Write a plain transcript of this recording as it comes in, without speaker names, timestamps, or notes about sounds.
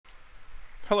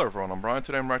Hello everyone, I'm Brian.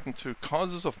 Today I'm reacting to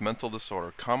Causes of Mental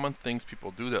Disorder, Common Things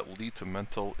People Do That Lead to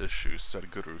Mental Issues,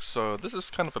 Sadhguru. So this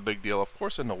is kind of a big deal, of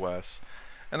course, in the West.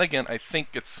 And again, I think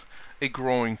it's a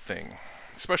growing thing,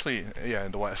 especially,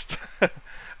 in the West.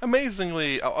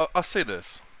 Amazingly, I'll say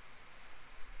this.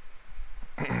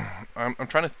 I'm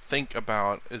trying to think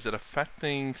about, is it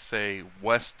affecting, say,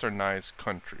 westernized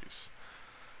countries?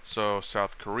 So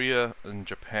South Korea and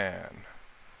Japan.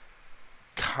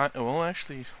 Well,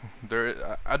 actually,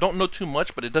 I don't know too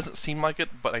much, but it doesn't seem like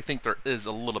it. But I think there is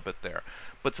a little bit there.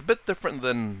 But it's a bit different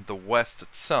than the West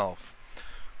itself.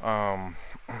 I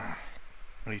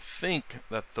think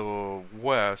that the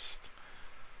West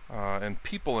and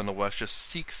people in the West just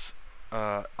seeks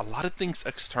a lot of things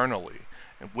externally,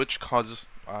 and which causes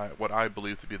what I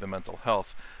believe to be the mental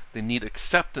health. They need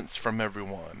acceptance from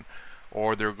everyone,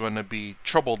 or they're going to be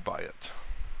troubled by it.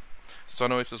 So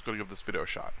anyways, let's go give this video a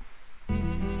shot.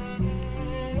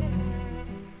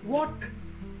 What,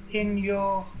 in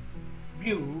your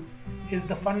view, is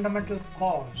the fundamental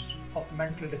cause of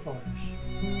mental disorders?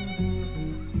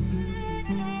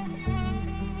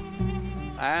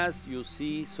 As you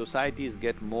see societies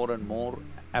get more and more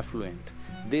affluent,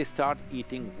 they start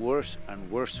eating worse and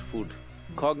worse food.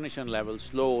 Cognition levels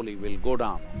slowly will go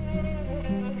down.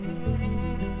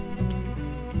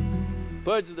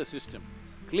 Purge the system,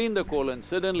 clean the colon,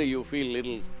 suddenly you feel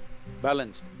little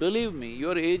balanced. Believe me,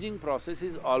 your aging process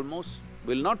is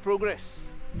will not progress.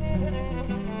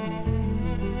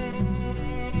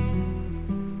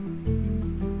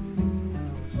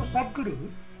 So, Sadhguru,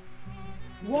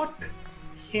 what,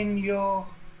 in your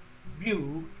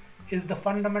view, is the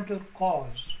fundamental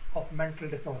cause of mental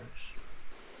disorders?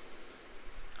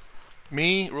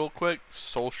 Me, real quick,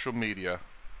 social media.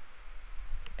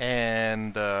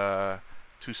 And to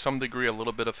some degree a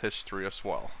little bit of history as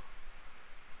well.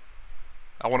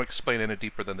 I won't explain any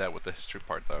deeper than that with the history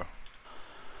part though.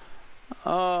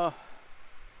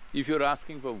 If you're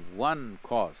asking for one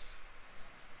cause…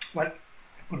 Well, it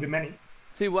could be many.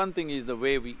 See, one thing is the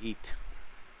way we eat.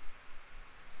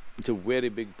 It's a very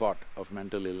big part of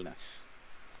mental illness.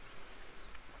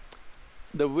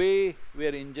 The way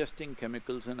we're ingesting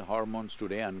chemicals and hormones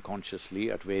today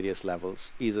unconsciously at various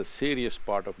levels is a serious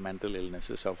part of mental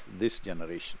illnesses of this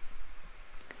generation.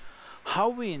 How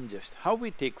we ingest, how we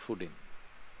take food in.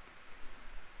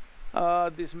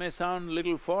 This may sound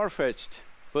little far-fetched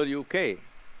for UK,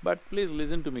 but please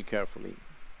listen to me carefully.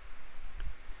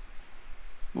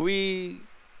 We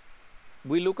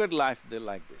look at life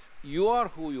like this. You are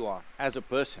who you are as a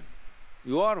person.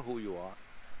 You are who you are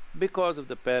because of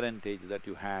the parentage that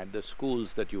you had, the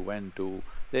schools that you went to,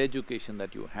 the education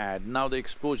that you had, now the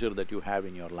exposure that you have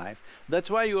in your life. That's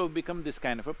why you have become this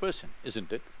kind of a person,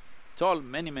 isn't it? It's all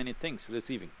many things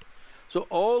receiving. So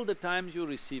all the times you're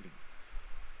receiving,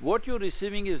 what you're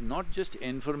receiving is not just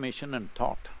information and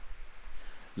thought.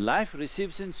 Life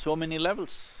receives in so many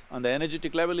levels. On the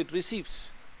energetic level it receives.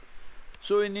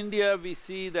 So in India we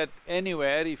see that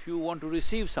anywhere if you want to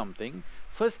receive something,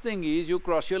 first thing is you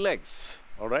cross your legs,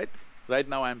 all right? Right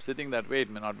now I'm sitting that way,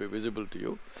 it may not be visible to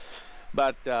you.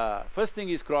 But first thing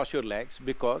is cross your legs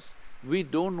because we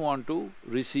don't want to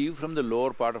receive from the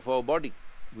lower part of our body.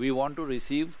 We want to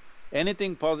receive…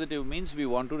 anything positive means we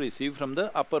want to receive from the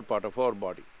upper part of our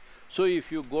body. So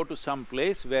if you go to some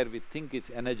place where we think it's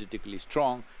energetically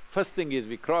strong, first thing is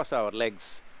we cross our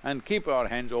legs and keep our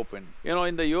hands open. You know,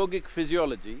 in the yogic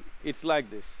physiology, it's like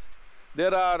this.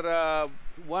 There are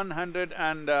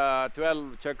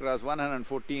 112 chakras,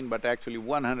 114, but actually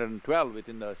 112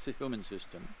 within the human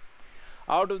system.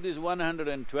 Out of these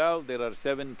 112, there are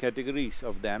 7 categories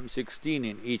of them, 16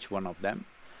 in each one of them.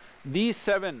 These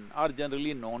 7 are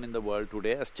generally known in the world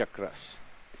today as chakras.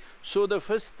 So the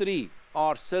first 3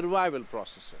 are survival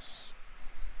processes.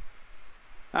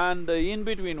 And the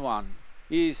in-between one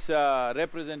is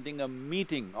representing a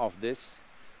meeting of this.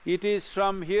 It is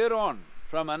from here on,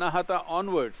 from anahata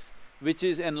onwards, which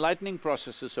is enlightening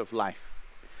processes of life.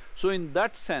 So in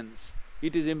that sense,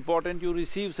 it is important you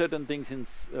receive certain things in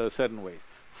certain ways.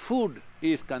 Food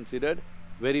is considered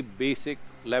very basic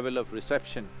level of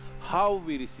reception. How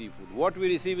we receive food, what we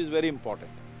receive is very important.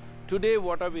 Today,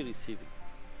 what are we receiving?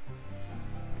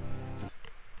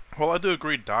 Well, I do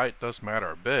agree diet does matter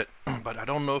a bit, but I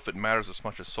don't know if it matters as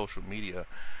much as social media.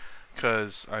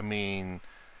 Cause, I mean,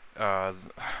 I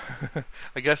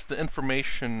guess the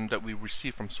information that we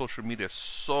receive from social media is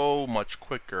so much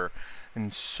quicker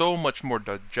and so much more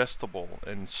digestible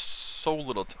in so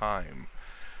little time.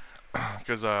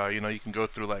 Because, you know, you can go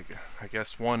through like, I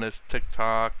guess one is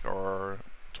TikTok or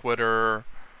Twitter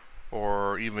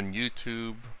or even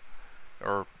YouTube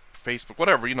or Facebook,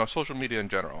 whatever, you know, social media in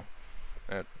general.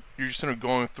 And you're just sort of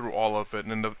going through all of it,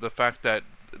 and the fact that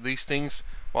these things,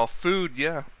 while food,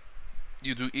 yeah,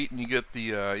 you do eat and you get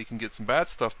the you can get some bad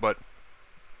stuff, but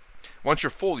once you're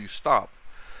full, you stop.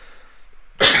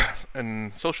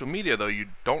 And social media, though, you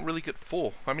don't really get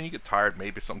full. I mean, you get tired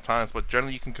maybe sometimes, but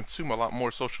generally you can consume a lot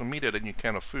more social media than you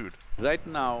can of food. Right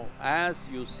now, as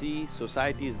you see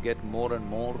societies get more and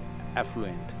more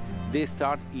affluent, they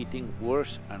start eating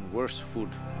worse and worse food.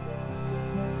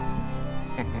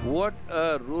 What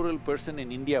a rural person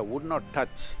in India would not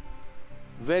touch,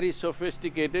 very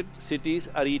sophisticated cities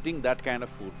are eating that kind of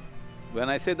food. When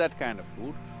I say that kind of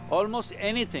food, almost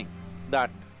anything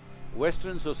that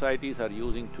Western societies are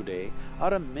using today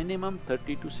are a minimum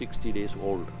 30 to 60 days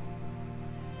old.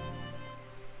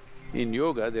 In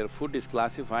yoga, their food is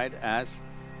classified as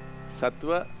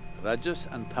sattva, rajas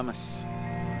and tamas.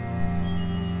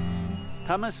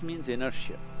 Tamas means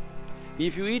inertia.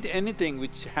 If you eat anything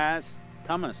which has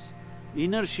tamas,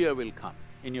 inertia will come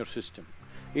in your system.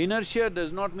 Inertia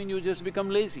does not mean you just become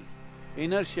lazy.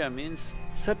 Inertia means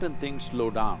certain things slow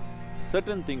down.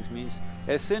 Certain things means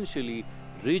essentially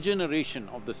regeneration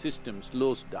of the system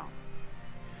slows down.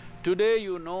 Today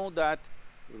you know that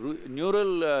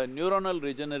neuronal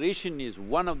regeneration is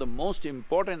one of the most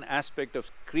important aspect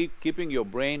of keeping your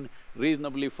brain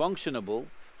reasonably functional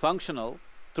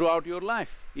throughout your life.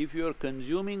 If you are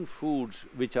consuming foods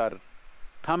which are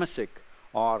tamasic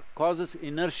or causes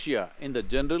inertia in the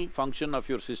general function of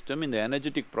your system, in the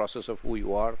energetic process of who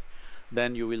you are,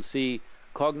 then you will see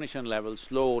cognition level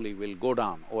slowly will go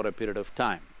down over a period of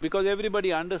time. Because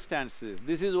everybody understands this.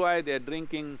 This is why they're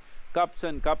drinking cups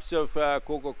and cups of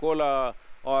Coca-Cola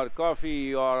or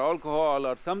coffee or alcohol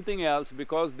or something else,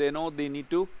 because they know they need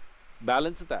to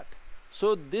balance that.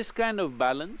 So this kind of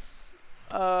balance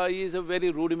is a very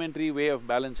rudimentary way of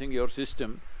balancing your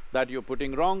system, that you're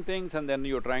putting wrong things and then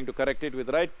you're trying to correct it with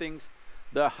right things.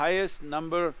 The highest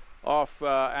number of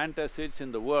antacids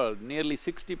in the world, nearly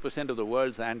 60% of the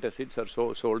world's antacids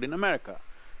are sold in America,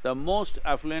 the most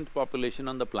affluent population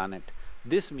on the planet.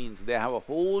 This means they have a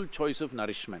whole choice of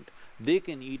nourishment. They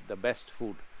can eat the best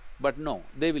food, but no,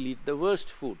 they will eat the worst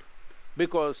food,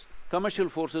 because commercial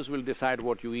forces will decide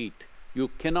what you eat. You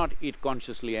cannot eat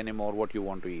consciously anymore what you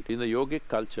want to eat. In the yogic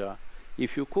culture,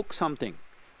 if you cook something,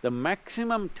 the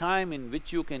maximum time in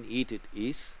which you can eat it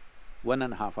is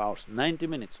 1.5 hours, 90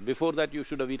 minutes. Before that you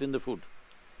should have eaten the food.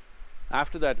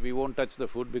 After that we won't touch the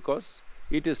food because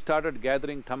it has started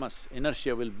gathering tamas,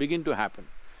 inertia will begin to happen.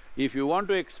 If you want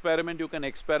to experiment, you can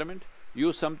experiment,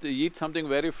 eat something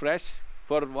very fresh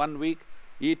for 1 week,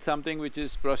 eat something which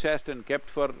is processed and kept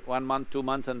for 1 month, 2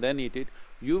 months and then eat it.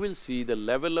 You will see the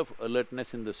level of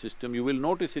alertness in the system, you will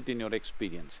notice it in your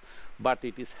experience. But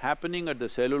it is happening at the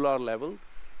cellular level,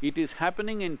 it is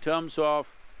happening in terms of…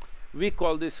 we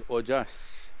call this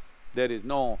ojas, there is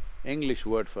no English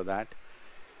word for that.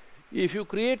 If you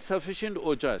create sufficient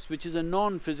ojas, which is a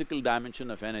non-physical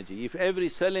dimension of energy, if every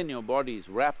cell in your body is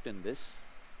wrapped in this,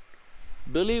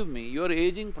 believe me, your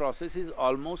aging process is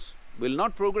will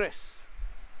not progress.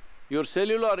 Your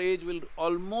cellular age will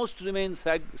almost remain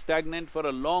stagnant for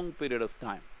a long period of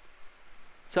time.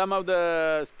 Some of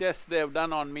the tests they have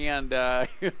done on me and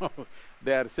you know,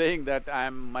 they are saying that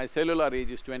my cellular age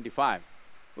is 25.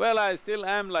 Well, I still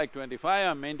am like 25,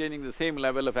 I'm maintaining the same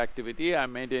level of activity,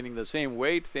 I'm maintaining the same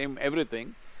weight, same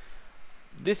everything.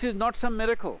 This is not some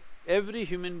miracle. Every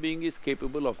human being is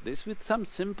capable of this with some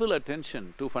simple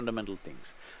attention to fundamental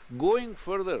things. Going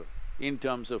further in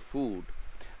terms of food,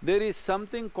 there is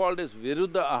something called as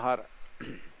viruddha ahara.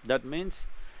 That means,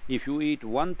 if you eat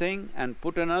one thing and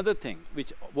put another thing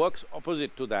which works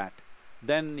opposite to that,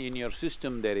 then in your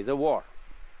system there is a war.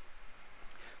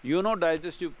 You know,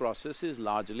 digestive process is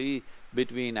largely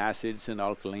between acids and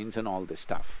alkalines and all this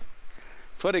stuff.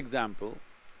 For example,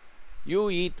 you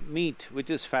eat meat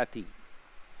which is fatty.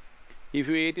 If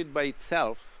you ate it by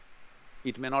itself,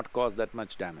 it may not cause that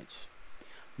much damage.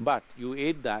 But you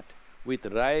ate that with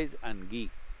rice and ghee,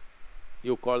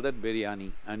 you call that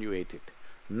biryani and you ate it.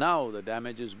 Now the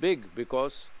damage is big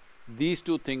because these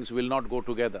two things will not go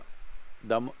together.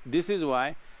 This is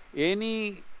why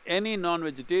any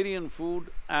non-vegetarian food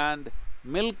and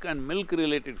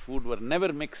milk-related food were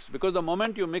never mixed, because the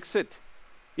moment you mix it,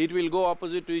 it will go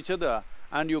opposite to each other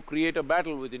and you create a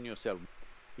battle within yourself.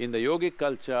 In the yogic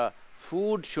culture,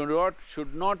 food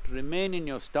should not remain in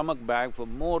your stomach bag for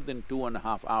more than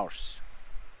 2.5 hours.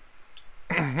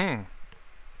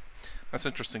 That's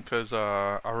interesting, because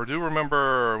I do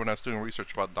remember when I was doing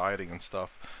research about dieting and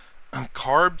stuff,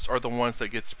 carbs are the ones that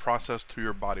gets processed through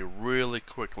your body really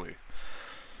quickly.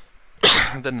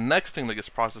 Then the next thing that gets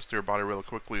processed through your body really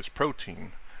quickly is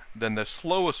protein. Then the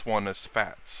slowest one is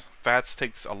fats. Fats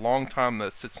takes a long time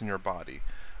that sits in your body.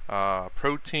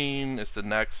 Protein is the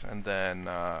next, and then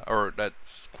or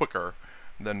that's quicker.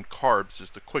 Then carbs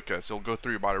is the quickest. It'll go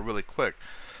through your body really quick.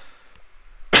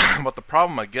 But the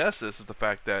problem, I guess, is the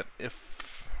fact that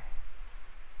if,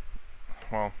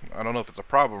 well, I don't know if it's a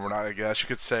problem or not. I guess you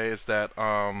could say is that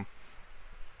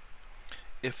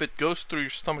if it goes through your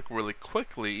stomach really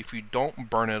quickly, if you don't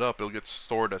burn it up, it'll get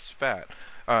stored as fat.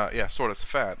 Yeah, stored as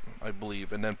fat, I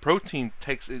believe. And then protein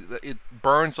takes it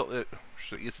burns.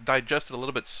 It's digested a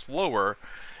little bit slower,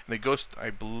 and it goes. I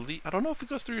believe, I don't know if it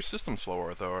goes through your system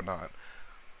slower though or not.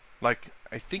 Like,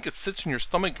 I think it sits in your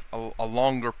stomach a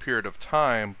longer period of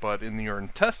time, but in your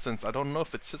intestines, I don't know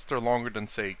if it sits there longer than,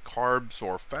 say, carbs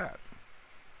or fat.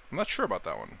 I'm not sure about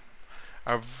that one.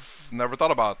 I've never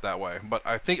thought about it that way, but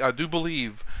I do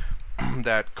believe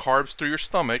that carbs through your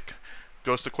stomach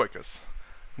goes the quickest.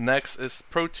 Next is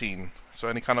protein. So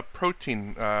any kind of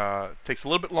protein takes a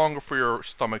little bit longer for your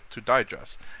stomach to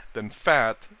digest. Then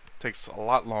fat takes a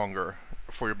lot longer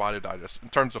for your body to digest in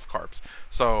terms of carbs.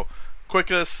 So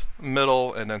quickest,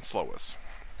 middle, and then slowest.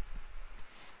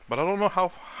 But I don't know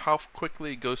how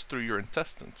quickly it goes through your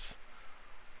intestines.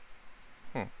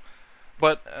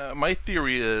 But my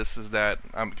theory is that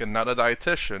I'm again, not a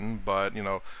dietitian, but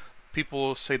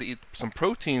people say to eat some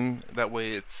protein. That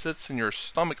way, it sits in your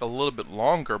stomach a little bit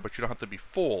longer, but you don't have to be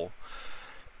full,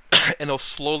 and it'll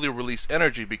slowly release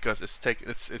energy because it's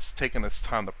taken its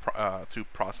time to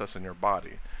process in your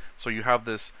body. So you have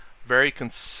this very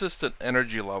consistent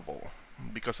energy level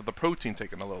because of the protein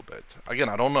taken a little bit. Again,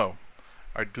 I don't know.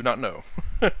 I do not know.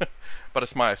 But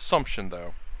it's my assumption,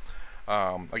 though.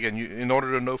 Again, in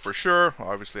order to know for sure,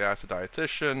 obviously ask a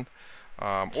dietitian,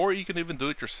 or you can even do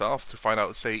it yourself to find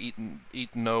out. Say,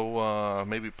 eat no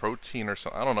maybe protein or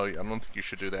something. I don't know. I don't think you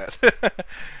should do that.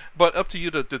 But up to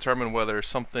you to determine whether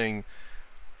something,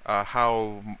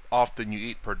 how often you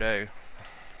eat per day.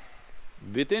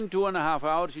 Within 2.5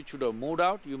 hours, it should have moved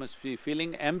out. You must be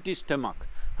feeling empty stomach.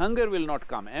 Hunger will not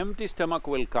come, empty stomach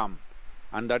will come,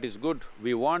 and that is good.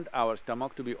 We want our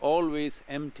stomach to be always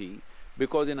empty,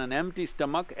 because in an empty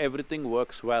stomach, everything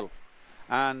works well.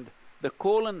 And the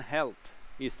colon health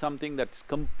is something that's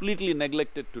completely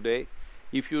neglected today.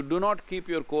 If you do not keep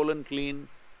your colon clean,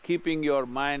 keeping your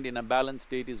mind in a balanced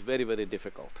state is very, very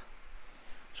difficult.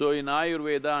 So in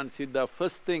Ayurveda and Siddha,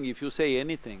 first thing, if you say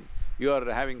anything, you are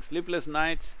having sleepless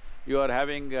nights, you are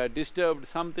having disturbed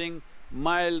something,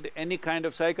 mild, any kind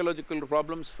of psychological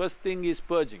problems, first thing is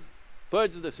purging.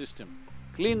 Purge the system,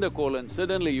 clean the colon,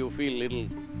 suddenly you feel little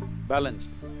balanced.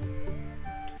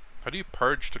 How do you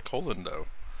purge the colon, though?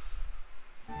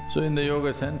 So in the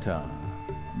yoga center,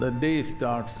 the day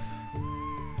starts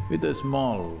with a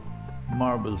small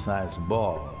marble-sized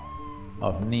ball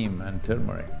of neem and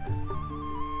turmeric.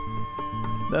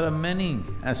 There are many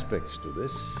aspects to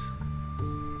this,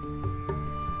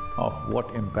 of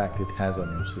what impact it has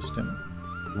on your system.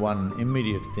 One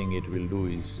immediate thing it will do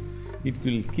is, it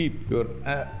will keep your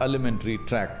alimentary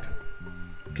tract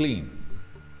clean.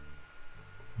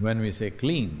 When we say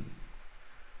clean,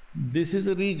 this is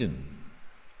a region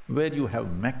where you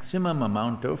have maximum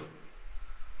amount of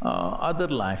other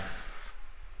life.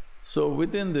 So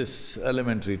within this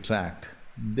alimentary tract,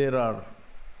 there are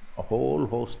a whole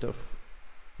host of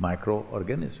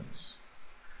microorganisms.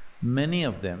 Many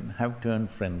of them have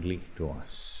turned friendly to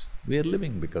us. We are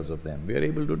living because of them, we are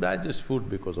able to digest food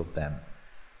because of them.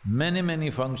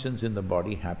 Many functions in the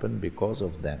body happen because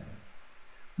of them.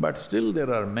 But still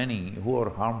there are many who are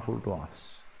harmful to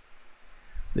us.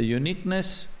 The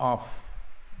uniqueness of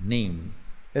neem,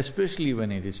 especially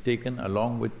when it is taken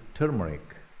along with turmeric,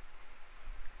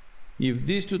 if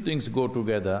these two things go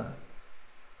together,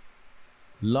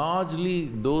 largely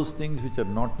those things which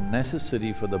are not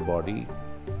necessary for the body,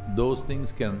 those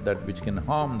things which can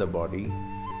harm the body,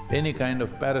 any kind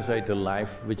of parasital life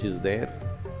which is there,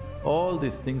 all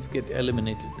these things get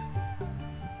eliminated.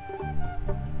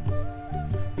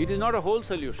 It is not a whole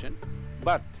solution,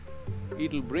 but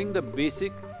it'll bring the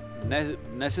basic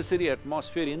necessary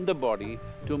atmosphere in the body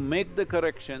to make the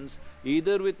corrections.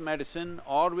 Either with medicine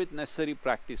or with necessary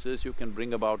practices, you can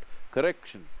bring about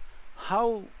correction.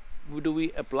 How do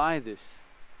we apply this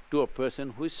to a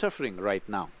person who is suffering right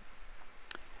now?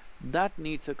 That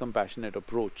needs a compassionate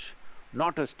approach,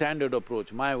 not a standard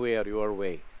approach, my way or your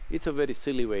way. It's a very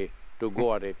silly way to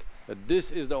go at it, that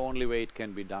this is the only way it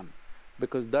can be done,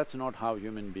 because that's not how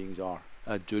human beings are.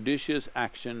 A judicious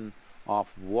action of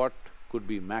what could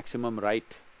be maximum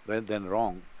right rather than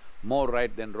wrong, more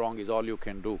right than wrong is all you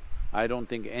can do. I don't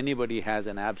think anybody has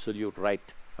an absolute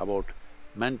right about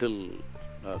mental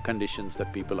conditions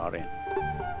that people are in.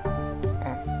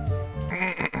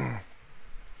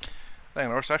 Dang,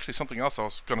 there was actually something else I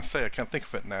was gonna say. I can't think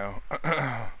of it now.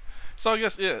 So I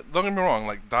guess, yeah, don't get me wrong,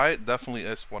 like, diet definitely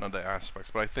is one of the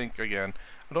aspects, but I think, again,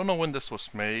 I don't know when this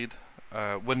was made,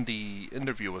 when the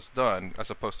interview was done, as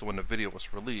opposed to when the video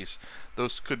was released.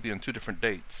 Those could be on two different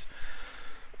dates.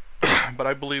 But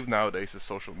I believe nowadays is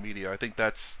social media. I think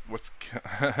that's what's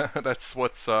that's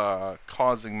what's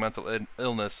causing mental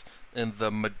illness in the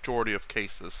majority of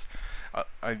cases.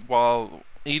 While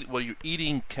what you're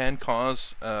eating can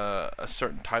cause a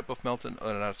certain type of not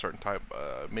a certain type,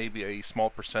 maybe a small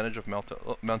percentage of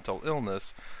mental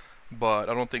illness, but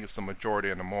I don't think it's the majority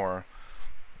anymore.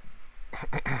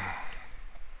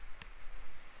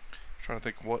 Trying to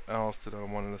think what else did I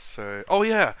wanted to say. Oh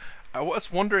yeah, I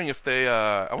was wondering if they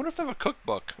I wonder if they have a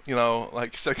cookbook, you know,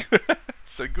 like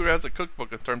Sadhguru has a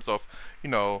cookbook in terms of, you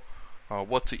know,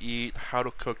 what to eat, how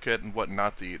to cook it, and what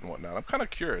not to eat and whatnot. I'm kind of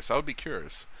curious. I would be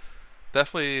curious.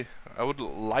 Definitely, I would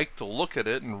like to look at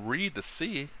it and read to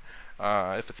see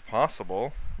if it's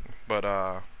possible, but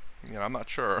you know, I'm not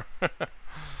sure.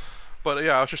 But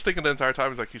yeah, I was just thinking the entire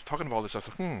time, he's talking about all this. I was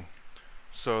like,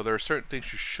 So there are certain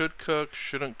things you should cook,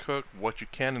 shouldn't cook, what you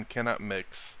can and cannot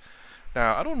mix.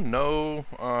 Now, I don't know.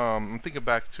 I'm thinking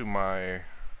back to my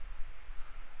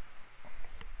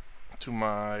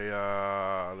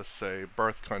let's say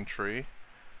birth country,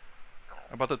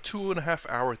 about the 2.5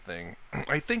 hour thing.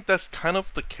 I think that's kind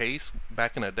of the case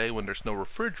back in the day when there's no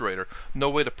refrigerator, no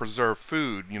way to preserve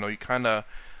food. You know, you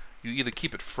either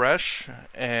keep it fresh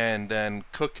and then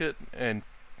cook it and,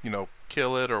 you know,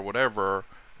 kill it or whatever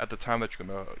at the time that you're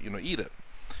gonna, you know, eat it.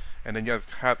 And then you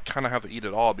kind of have to eat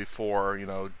it all before, you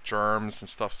know, germs and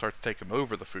stuff starts taking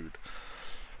over the food.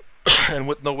 And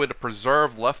with no way to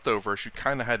preserve leftovers, you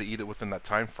kind of had to eat it within that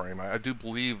time frame. I do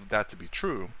believe that to be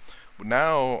true. But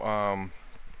now,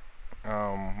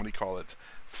 what do you call it?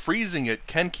 Freezing it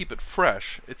can keep it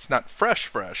fresh. It's not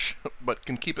fresh, but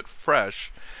can keep it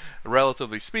fresh,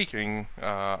 relatively speaking,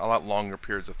 a lot longer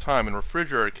periods of time. And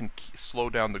refrigerator can slow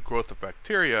down the growth of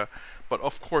bacteria. But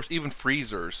of course, even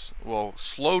freezers will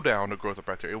slow down the growth of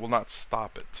bacteria. It will not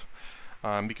stop it.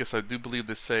 Because I do believe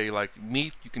they say, like,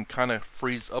 meat, you can kind of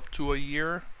freeze up to a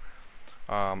year.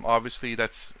 Obviously,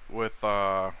 that's with,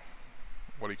 what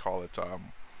do you call it?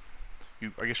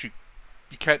 I guess you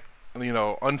can't, you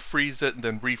know, unfreeze it and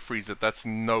then refreeze it. That's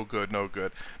no good. No,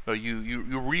 you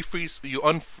refreeze, you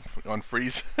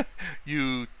unfreeze,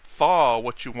 you thaw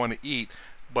what you want to eat,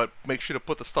 but make sure to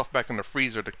put the stuff back in the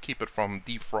freezer to keep it from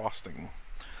defrosting.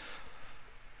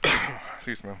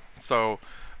 Excuse me. So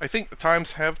I think the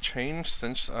times have changed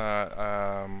since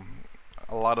a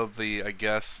lot of the, I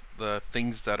guess, the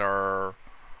things that are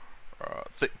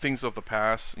things of the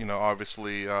past. You know,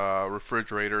 obviously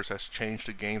refrigerators has changed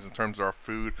the games in terms of our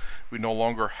food. We no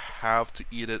longer have to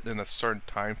eat it in a certain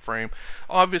time frame.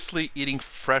 Obviously, eating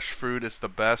fresh food is the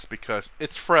best because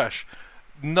it's fresh.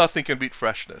 Nothing can beat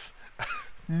freshness.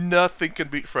 Nothing can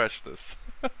beat freshness.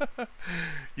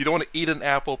 You don't want to eat an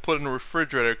apple, put it in the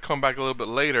refrigerator, come back a little bit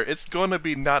later. It's going to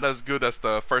be not as good as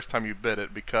the first time you bit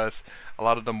it because a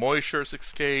lot of the moistures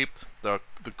escape, the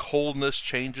coldness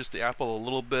changes the apple a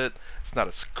little bit. It's not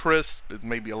as crisp. It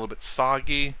may be a little bit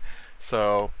soggy.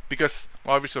 So, because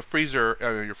obviously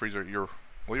your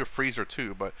freezer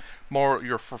too, but more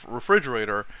your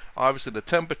refrigerator, obviously the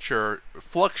temperature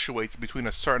fluctuates between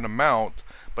a certain amount,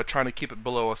 but trying to keep it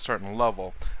below a certain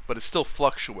level. But it still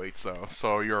fluctuates though,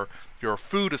 so your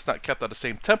food is not kept at the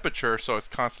same temperature, so it's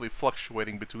constantly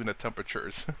fluctuating between the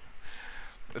temperatures.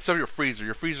 Except your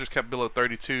freezer is kept below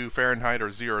 32 Fahrenheit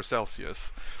or 0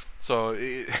 Celsius. So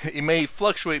it may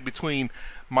fluctuate between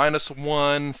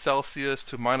 -1 Celsius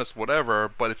to minus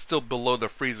whatever, but it's still below the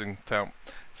freezing temp.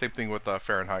 Same thing with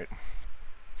Fahrenheit.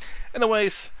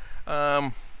 Anyways,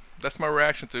 that's my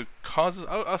reaction to causes.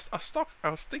 I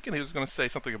was thinking he was going to say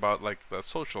something about like the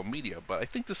social media, but I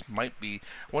think this might be.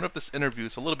 I wonder if this interview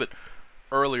is a little bit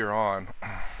earlier on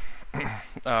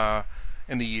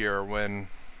in the year when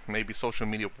maybe social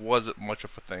media wasn't much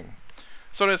of a thing.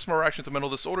 So that's my reaction to mental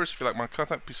disorders. If you like my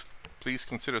content, please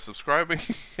consider subscribing.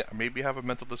 I maybe have a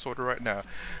mental disorder right now.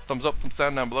 Thumbs up, thumbs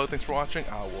down below. Thanks for watching.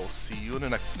 I will see you in the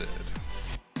next vid.